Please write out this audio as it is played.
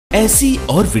ऐसी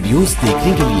और वीडियोस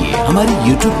देखने के लिए हमारे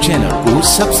YouTube चैनल को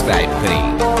सब्सक्राइब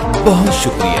करें। बहुत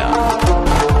शुक्रिया।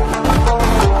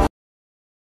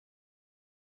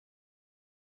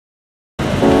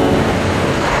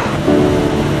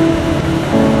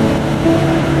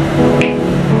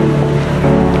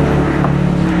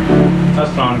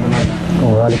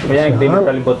 भैया एक दिन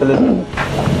पहले बोतल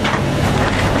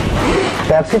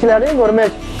टैक्सी चला रहे हैं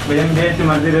गवर्नमेंट भैया मेरी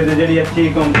मर्जी दे जी अच्छी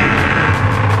कंपनी।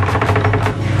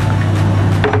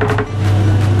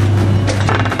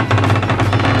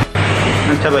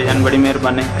 अच्छा भाईजान बड़ी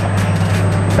मेहरबानी।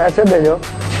 पैसे भेजो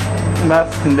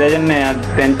बस दे जन्ने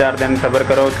 3-4 दिन सबर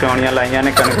करो। चौनियां लाइया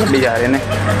ने कणक ली जा रहे ने।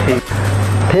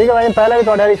 ठीक है भाई पहले भी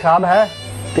थोड़ा हिसाब है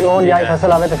ਤੇ ਉਹ ਜਾਈ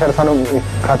ਫਸਲ ਆਵੇ ਤੇ ਫਿਰ ਸਾਨੂੰ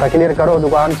ਖਾਤਾ ਕਲੀਅਰ ਕਰੋ।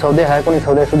 ਦੁਕਾਨ ਸੌਦੇ ਹੈ ਕੋਈ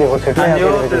ਸੌਦੇ ਸੁਦੇ ਹੋਰ ਸਿੱਟੇ ਹਾਂਜੀ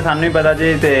ਉਹ ਤੇ ਸਾਨੂੰ ਹੀ ਪਤਾ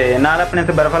ਜੀ। ਤੇ ਨਾਲ ਆਪਣੇ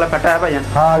ਤੇ ਬਰਫ ਵਾਲਾ ਫੱਟਾ ਹੈ ਭਾਈਜਾਨ।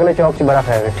 ਹਾਂ ਅਗਲੇ ਚੌਕ 'ਚ ਬਰਫ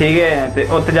ਹੈ। ਠੀਕ ਹੈ ਤੇ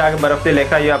ਉੱਥੇ ਜਾ ਕੇ ਬਰਫ ਤੇ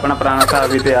ਲਿਖ ਆਈਓ ਆਪਣਾ ਪੁਰਾਣਾ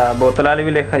ਹਿਸਾਬ ਵੀ ਤੇ ਆ ਬੋਤਲ ਵਾਲੀ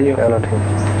ਵੀ ਲਿਖ ਆਈਓ। ਚਲੋ ਠੀਕ।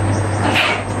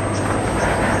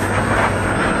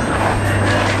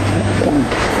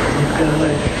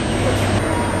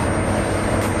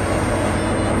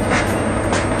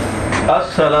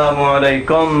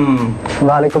 अस्सलामुअलैकुम।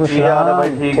 वालेकुम सलाम।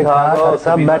 ठीक ठाक हो?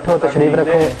 सब बैठो तशरीफ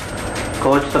रखो।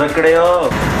 कोच रखड़े हो?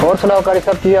 और सुनाओ कारी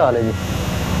साहब की हाल है जी?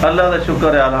 अल्लाह का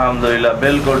शुक्र है अल्हम्दुलिल्लाह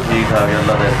बिल्कुल ठीक ठाक है।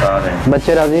 अल्लाह का एहसान है।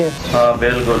 बच्चे राजी? हाँ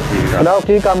बिल्कुल ठीक है। सुनाओ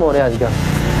की काम हो रहा है आजकल?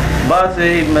 बस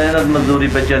यही मेहनत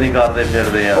मजदूरी बच्चे नहीं करते फिर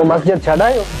रहे हैं। वो मस्जिद छड़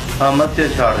आए हो? हाँ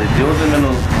मस्जिद छाड़ दी थी। उसे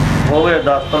मैंने हो गए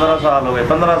 10-15 साल हो गए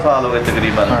 15 साल हो गए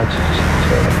तकरीबन।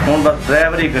 हूँ बस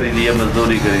ड्राइवरी करी दी है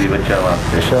मजदूरी करी दी बच्चा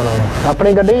वास्ते। चलो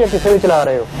अपनी गड्डी या किसी भी चला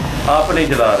रहे हो? आप नहीं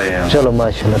चला रहे हैं। चलो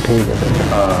माशाल्लाह ठीक है।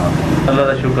 हाँ अल्लाह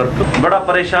का शुक्र। बड़ा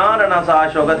परेशान है ना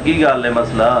साश वक्त की गल है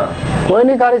मसला? कोई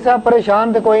नहीं कारी साहब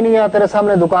परेशान तो कोई नहीं है। तेरे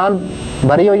सामने दुकान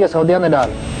भरी हुई है सौदियां दे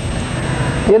नाल।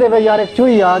 ਇਹਦੇ ਵਿੱਚ ਯਾਰ ਇੱਕ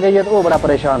ਚੂਹੀ ਆ ਗਈ ਹੈ ਤੇ ਉਹ ਬੜਾ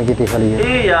ਪਰੇਸ਼ਾਨ ਕੀਤੀ ਖਲੀ ਹੈ।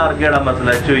 ਇਹ ਯਾਰ ਕਿਹੜਾ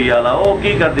ਮਸਲਾ ਚੂਹੀ ਵਾਲਾ? ਉਹ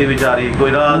ਕੀ ਕਰਦੀ ਵਿਚਾਰੀ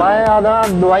ਕੋਈ ਰਾਤ? ਮੈਂ ਆਦਾ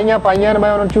ਦਵਾਈਆਂ ਪਾਈਆਂ ਨੇ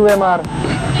ਮੈਂ ਉਹਨਾਂ ਚੂਹੇ ਮਾਰ।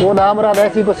 ਉਹ ਨਾਮ ਰਾਦ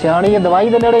ਐਸੀ ਕੋਈ ਸਿਆਣੀ ਹੈ ਦਵਾਈ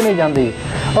ਦੇ ਨੇੜੇ ਨਹੀਂ ਜਾਂਦੀ।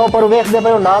 ਉਹ ਪਰ ਵੇਖਦੇ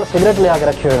ਪਏ ਨਾਲ ਸਿਗਰਟ ਲਿਆ ਕੇ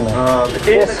ਰੱਖੇ ਹੋਏ ਨੇ। ਹਾਂ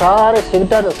ਇਹ ਸਾਰੇ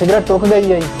ਸਿਗਰਟ ਟੁੱਕ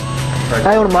ਗਈ ਹੈ।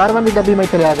 ਐ ਹੁਣ ਮਾਰਵਨ ਦੀ ਗੱਡੀ ਮੈਂ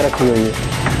ਇੱਥੇ ਲਿਆ ਕੇ ਰੱਖੀ ਹੋਈ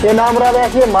ਹੈ। ਇਹ ਨਾਮ ਰਾਦ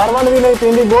ਐਸੀ ਮਾਰਵਨ ਵੀ ਨਹੀਂ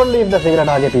ਪੀਂਦੀ ਗੋਲਡ ਲੀਫ ਦਾ ਸਿਗਰਟ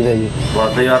ਆ ਕੇ ਪੀਵੇ ਜੀ।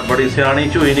 ਬਸ ਯਾਰ ਬੜੀ ਸਿਆਣੀ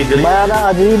ਚੂਹੀ ਨਿਕਲੀ। ਮੈਂ ਨਾ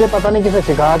ਅਜੀਬ ਪਤਾ ਨਹੀਂ ਕਿਸੇ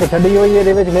ਸਿਖਾ ਕੇ ਛੱਡੀ ਹੋਈ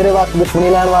ਇਹਦੇ ਵਿੱਚ ਮੇਰੇ ਵਾਸਤੇ ਦੁਸ਼ਮਣੀ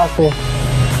ਲੈਣ ਵਾਸਤੇ।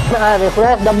 देखो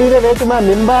इस डब्बी दे विच मैं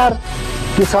मिंबर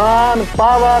किसान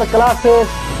पावर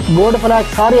क्लासिक गोल्ड फ्लैग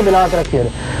सारे मिला के रखे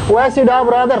वो ऐसी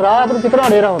डाब रात में कितना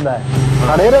अंधेरा होता है।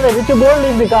 अंधेरे दे विच गोल्ड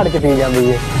लीफ भी काट के पी जाती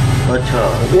है। अच्छा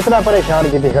इतना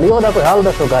परेशान की खड़ी ओदा कोई हल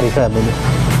दसो कारी साहब मुझे।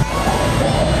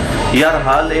 यार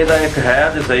हल एदा एक है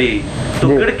ते सही। तू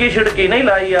खिड़की छिड़की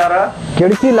नहीं लाई यार?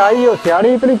 खिड़की लाई हो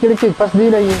सियाड़ी इतनी खिड़की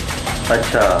फसदी नहीं है।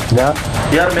 अच्छा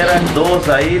यार मेरा एक दोस्त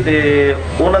आई ते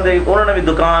उन्होंने भी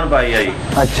दुकान पाई आई।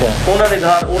 अच्छा उन्होंने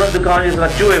घर उन्होंने दुकान जिस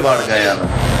तरह चूहे वड़ गए हैं।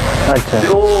 अच्छा ते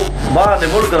ओ बाहर ने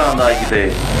मुड़ करांदा आई किते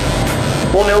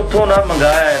उन्हें उत्थों ना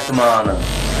मंगाया है सामान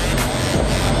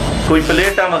कोई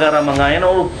प्लेटा वगैरह मंगाए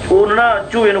ना वो ना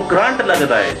चूहे नु करंट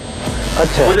लगदा है।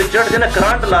 अच्छा वो चढ़ के ना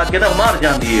करंट ला के ना मार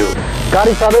जांदी है।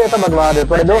 कारी साहब ये तो बदवा दे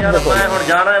थोड़े दोस्त देखो। मैं हुन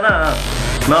जाना है ना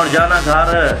मैं हुन जाना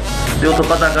घर ते उतो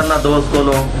पता करना दोस्त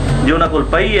कोलों जो ना कोल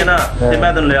पई है ना ते मैं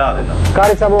तन्नू लिया देना।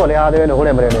 कारी साहब हो लिया देवे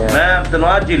हुणे मरे ने मैं तन्नू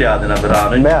आज ही लिया देना भरा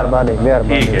ने। मेहरबानी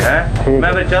ठीक है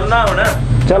मैं फिर चलना हुन।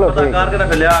 चलो पता करके ना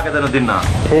फिर लिया के तन्नू देना।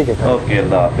 ठीक है ओके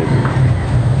अल्लाह हाफिज।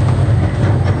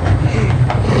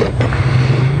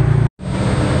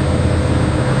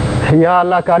 या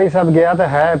अल्लाह कारी साहब गया तो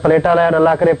है प्लेटा लैन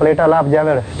अल्लाह करे प्लेटा लाभ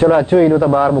जावे। चलो चूही नूं तो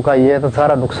बाहर मुकाईए तो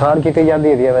सारा नुकसान की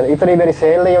जाती है। इतनी मेरी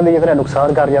सेल नहीं होती जितना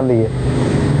नुकसान कर जाती है।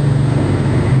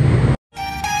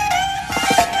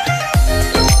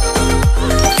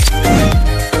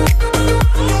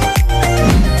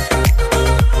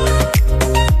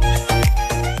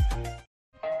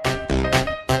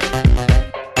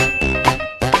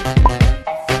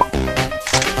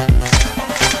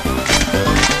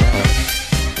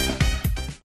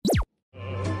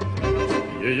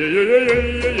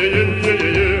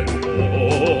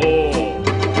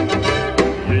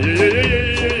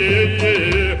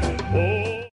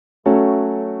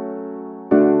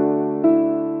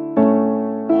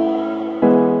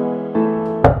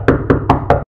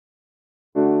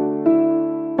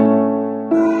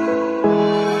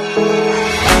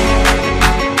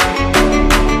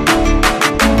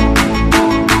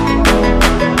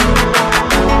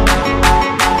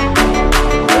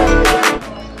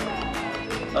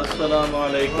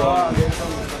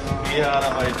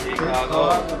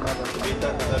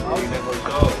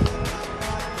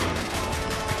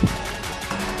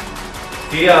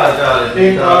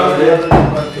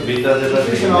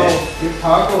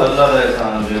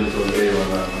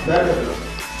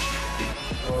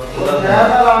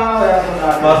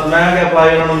 बस मैं क्या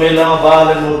भाई उन्होंने मिला बाहर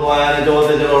मुल्क आया ने जो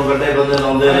ते चलो गड्डे बंदे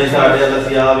लाउंदे ने साडे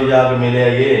असी आ भी जाके मिले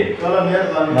आइए चलो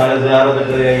मेहरबानी नाले ज़ियारत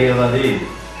करे आइए उन्हां दी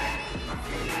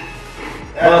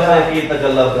बस की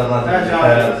तकल्लुफ करना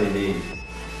खैर सी जी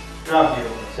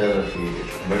चलो ठीक है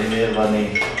बड़ी मेहरबानी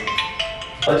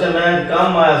अच्छा मैं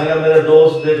काम आया सी मेरे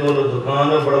दोस्त दे कोल दुकान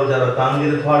में बड़ा बेचारा तंग ही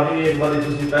थोड़ी भी एक बार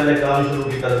तुसी पहले काम शुरू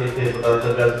कीता सी थे पता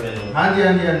चला मैनू हां जी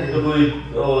तो कोई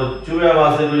चूहे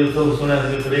वास्ते कोई तो सुनया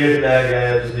सी प्लेट ले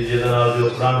गए तुसी जिस नाल जो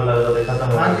करंट लगदा ते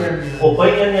खत्म हो गया ओ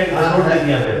पईयां ने कि छोड़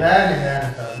दियां फिर है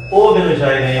ओ मैनू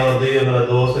शायद नहीं और दे मेरा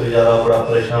दोस्त बेचारा बड़ा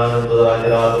परेशान है तो आज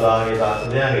रात ला के रख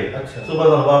देंगे सुबह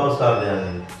हम वापस कर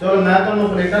देंगे चलो मैं तुहानू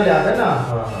प्लेटा लिया दे ना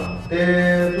हां हां ते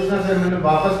तुसा फिर मैंने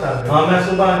वापस कर दे हां मैं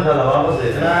सुबह इंशाल्लाह वापस दे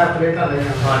मैं प्लेटा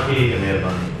लेना हां ठीक है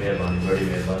मेहरबानी बड़ी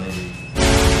मेहरबानी जी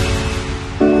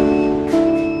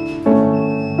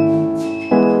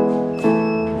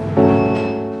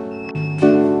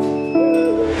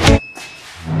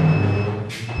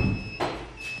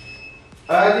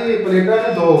जी प्लेटा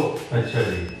ने दो अच्छा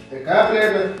जी एक है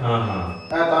प्लेट हां हां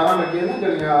ए तारा लगी है ना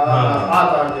जलियां आ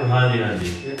तार के हां जी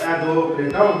ए दो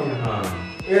प्लेटा हो गई हां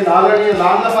ये लाल वाली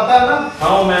लाल का पता है ना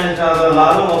हां मैं इंशाल्लाह ला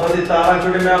लूंगा पर तारा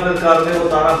छोटे मैं फिर कर दे वो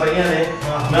तारा पईयां ने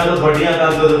मैं तो बढ़िया कर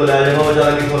दे तो ले लेगा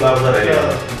बेचारा कि को लाभ रहेगा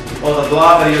और दुआ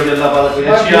करियो कि अल्लाह पाक कोई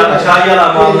अच्छी अच्छाई वाला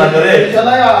मामला करे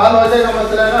चला यार हल हो जाएगा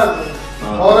मसला है ना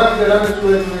और हम जरा में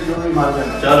चूहे जो भी मार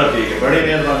देना चलो ठीक है बड़ी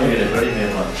मेहरबानी मेरे बड़ी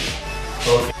मेहरबानी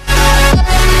ओके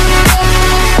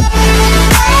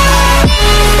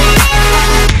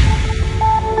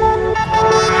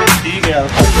ठीक है यार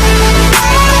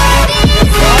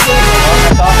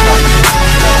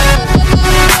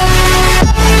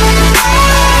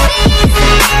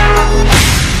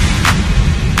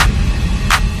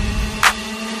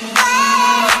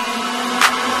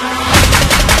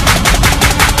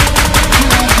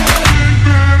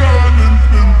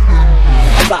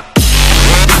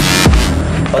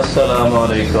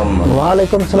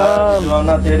वालेकुम सलाम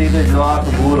जवाना तेरी ते दुआ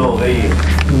कबूल हो गई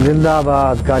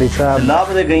जिंदाबाद कारी साहब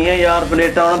लाभ दे गईयां यार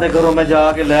प्लेटां उन्हां दे घरों मैं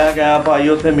जाके ले के आया भाई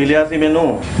उत्थे मिलिया सी मेनू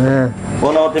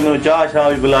उन्हां उत्थे मेनू चाह शाह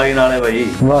भी बुलाई नाले भाई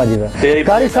वाह जी वाह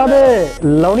कारी साहब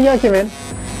लाउणियां किवें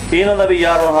इन्हां दा भी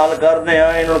यार हुण हाल करदे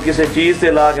आ इन्हां नूं किसी चीज ते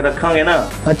ला के रखांगे ना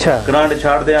अच्छा करंट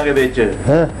छाड़ देंगे विच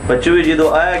बच्चू भी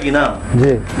जदों आएगी ना जी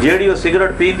जेड़ी ओ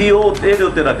सिगरेट पींदी ओ इहदे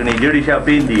उत्ते रखनी जेड़ी शा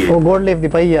पींदी है ओ गोल्ड लीफ दी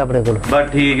पई है अपने कोल बस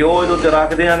ठीक है ओ इहदे उत्ते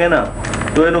रख देंगे ना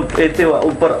तो इहनूं इत्थे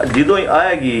ऊपर जदों ही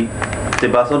आएगी ते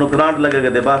बस ओनू करंट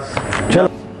लगेगा ते बस चलो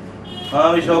हां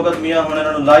भी शौकत मियां हुण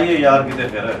इन्हां नूं लाइए यार किते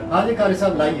फिर हां जी कारी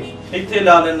साहब लाइए इत्थे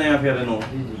ला लेने आ फिर इहनूं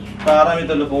तारा भी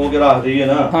ते लुको के रख दईए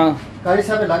ना हां कारी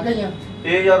साहब लग गईयां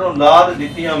ये यार ला तो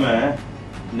दित्तियां मैं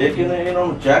लेकिन इन्हों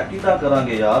चेक किता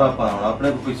करांगे यार आप अपने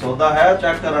कोई सौदा है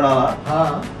चेक करने वाला हां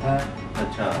है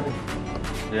अच्छा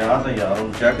यार तो यार उन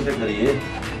चेक ते करिए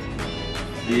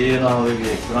ये ना होवे कि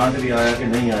करंट भी आया कि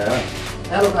नहीं आया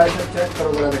हेलो गाइस चेक करो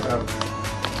जरा देखो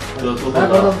चलो तो मैं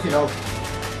कर दूं सिलाओ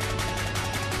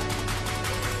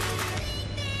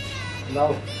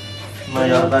लाओ मैं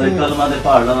यार पहले कलमा दे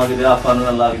पढ़ लगा कि आपा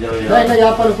ना लग जावे यार नहीं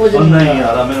आप पर कोई नहीं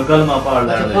यार मैंने कलमा पढ़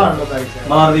ले पढ़ लो गाइस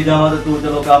मार दी जावा तो तू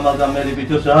चलो काम मेरी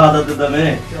पीछे शहादत दे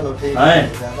चलो ठीक है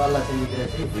अल्लाह से निकले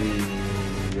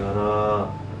यार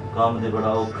काम दे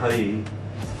बड़ा औखा ही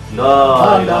ला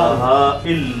इलाहा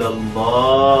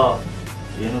इल्लल्लाह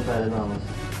ये नो पहले नाम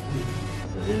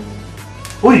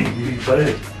ओए बड़े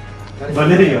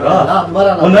बने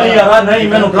यार ओ नहीं यार नहीं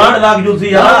मैंने गांड लाग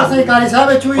जूसी यार सही कारी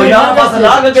साहब चूही ओ यार बस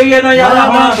लाग गई है ना यार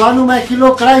ਤੁਹਾਨੂੰ मैं किलो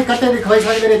कढ़ाई कट्टे दिखवाई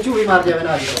सारी मेरे चूही मार जावे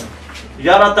ना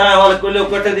यार आता है वाले किलो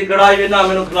कट्टे दी कढ़ाई वे ना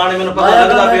मैंने खिलाने मैंने पता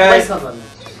लगदा पिया है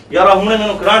यार हुने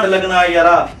मैंने करंट लगना है यार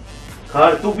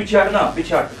खाड़ तू पीछे हट ना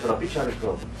पीछे हट करो पीछे हट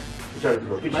करो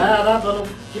पीछे मैं आ ਤੁਹਾਨੂੰ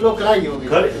किलो कढ़ाई होगी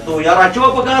तो यार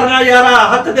चुप कर ना यार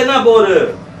हाथ देना बोल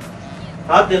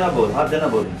हाथ देना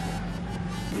बोल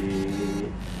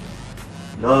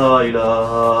ला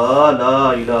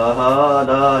इलाहा इल्लल्लाह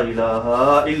ला इलाहा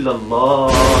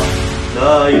इल्लल्लाह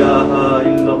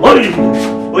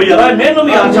ओ यार मैनू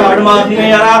भी आ झाड़ मारदी है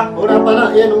यार और ਆਪਾਂ ਨਾ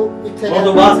ਇਹਨੂੰ ਇੱਥੇ ਉਹ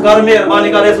ਤੋਂ ਬਾਸ ਕਰ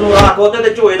ਮਿਹਰਬਾਨੀ ਕਰ ਇਸ ਨੂੰ ਰੱਖ ਉਹਦੇ ਤੇ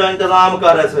ਝੋਏ ਦਾ ਇੰਤਜ਼ਾਮ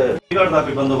ਕਰ ਇਸ ਟਿਕਟ ਦਾ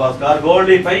ਵੀ ਬੰਦੋਬਸਤ ਕਰ ਗੋਲਡ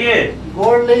ਹੀ ਪਈਏ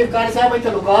ਗੋਲਡ ਲਈ ਕਾਰ ਸਾਹਿਬ ਇੱਥੇ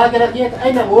ਲੁਕਾ ਕੇ ਰੱਖੀਏ ਤੇ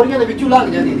ਇਹਨਾਂ ਮੋਰੀਆਂ ਦੇ ਵਿੱਚੋਂ ਲੱਗ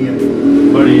ਜਾਂਦੀ ਦੀ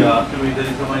ਬੜੀ ਯਾਰ ਤੂੰ ਇਧਰ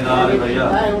ਹੀ ਸਮਝਦਾਰ ਹੈ ਭਈਆ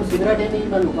ਮੈਂ ਹੁਣ ਸਿਗਰਟ ਨਹੀਂ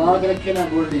ਮੈਂ ਲੁਕਾ ਕੇ ਰੱਖੇ ਨਾ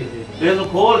ਗੋਲਡ ਦੀ ਇਹਨੂੰ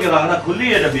ਖੋਲ ਕੇ ਰੱਖਣਾ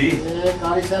ਖੁੱਲੀ ਹੈ ਡੱਬੀ ਇਹ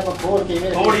ਕਾਰ ਸਾਹਿਬ ਖੋਲ ਕੇ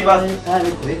ਮੇਰੇ ਥੋੜੀ ਬਸ ਇਹ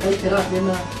ਵੇਖੋ ਇਹ ਕਈ ਤਰ੍ਹਾਂ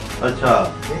ਦੇਣਾ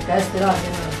ਅੱਛਾ ਇਹ ਕਿਸ ਤਰ੍ਹਾਂ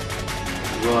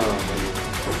ਦੇਣਾ ਵਾਹ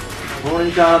ਹੁਣ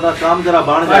ਇੰਸ਼ਾਅੱਲਾ ਦਾ ਕੰਮ ਜਰਾ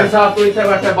ਬਣ ਜਾਏ भाई साहब तो इतने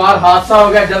बैठे बाहर हादसा हो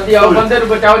गया जल्दी आओ बंदे को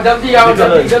बचाओ जल्दी आओ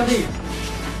जल्दी जल्दी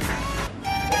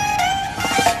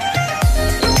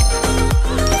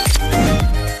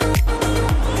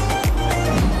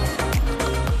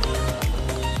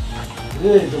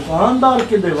ये दुकानदार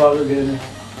किदे भाग गए ने,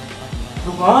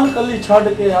 दुकान कली छड़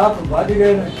के आप भज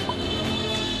गए ने।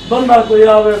 बंदा कोई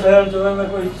आवे बहन जो में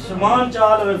कोई सामान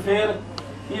चाल वे फिर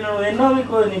इन्होंने इन्ना भी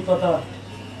कोई नहीं पता।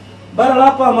 बहरहाल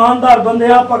आप ईमानदार बंदे,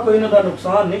 आप कोई इन्हों का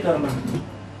नुकसान नहीं करना।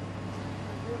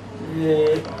 ये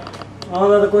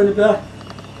आंदा तो कोई नहीं पिया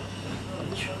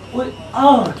कोई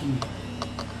आ की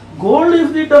गोल्ड लीफ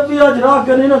दी डब्बी अज रख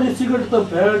के ना दी सिगरेट तो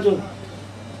फैल जो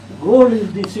गोल्ड लीफ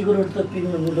दी सिगरेट तो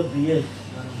पीने में लगी है।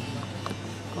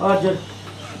 आज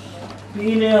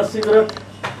पीने सिगरेट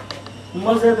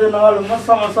मजे दे नाल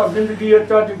मसा मसा जिंदगी है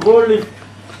चाची गोल्ड लीफ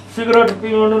सिगरेट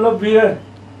पीने में लगी है।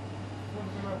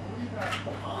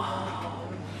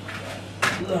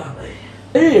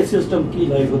 ये सिस्टम की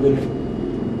लाइफ दे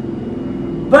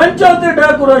बेंचा ते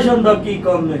डेकोरेशन दा की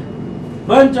काम है।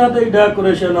 बेंचा ते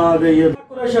डेकोरेशन आ गई है,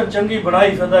 डेकोरेशन चंगी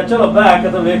बनाई फिरदा। चलो बह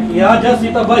के तो वेखी आज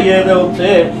असी तो भाई दे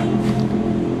उत्ते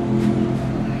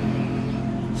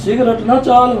सिगरेट ना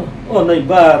चाल। ओ नहीं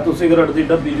बह तू सिगरेट दी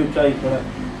डब्बी जो चाई पड़ा।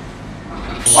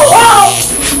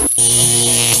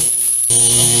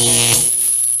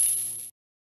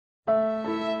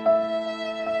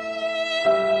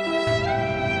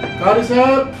 कारी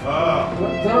साहब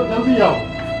जरा जल्दी आओ।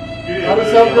 कारी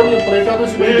साहब जब ये प्लेटा तो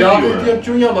इसमें जा के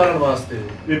चूहियां मारन वास्ते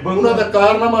उन्होंने दा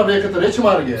कारनामा वेख तो रिछ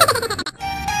मार गया।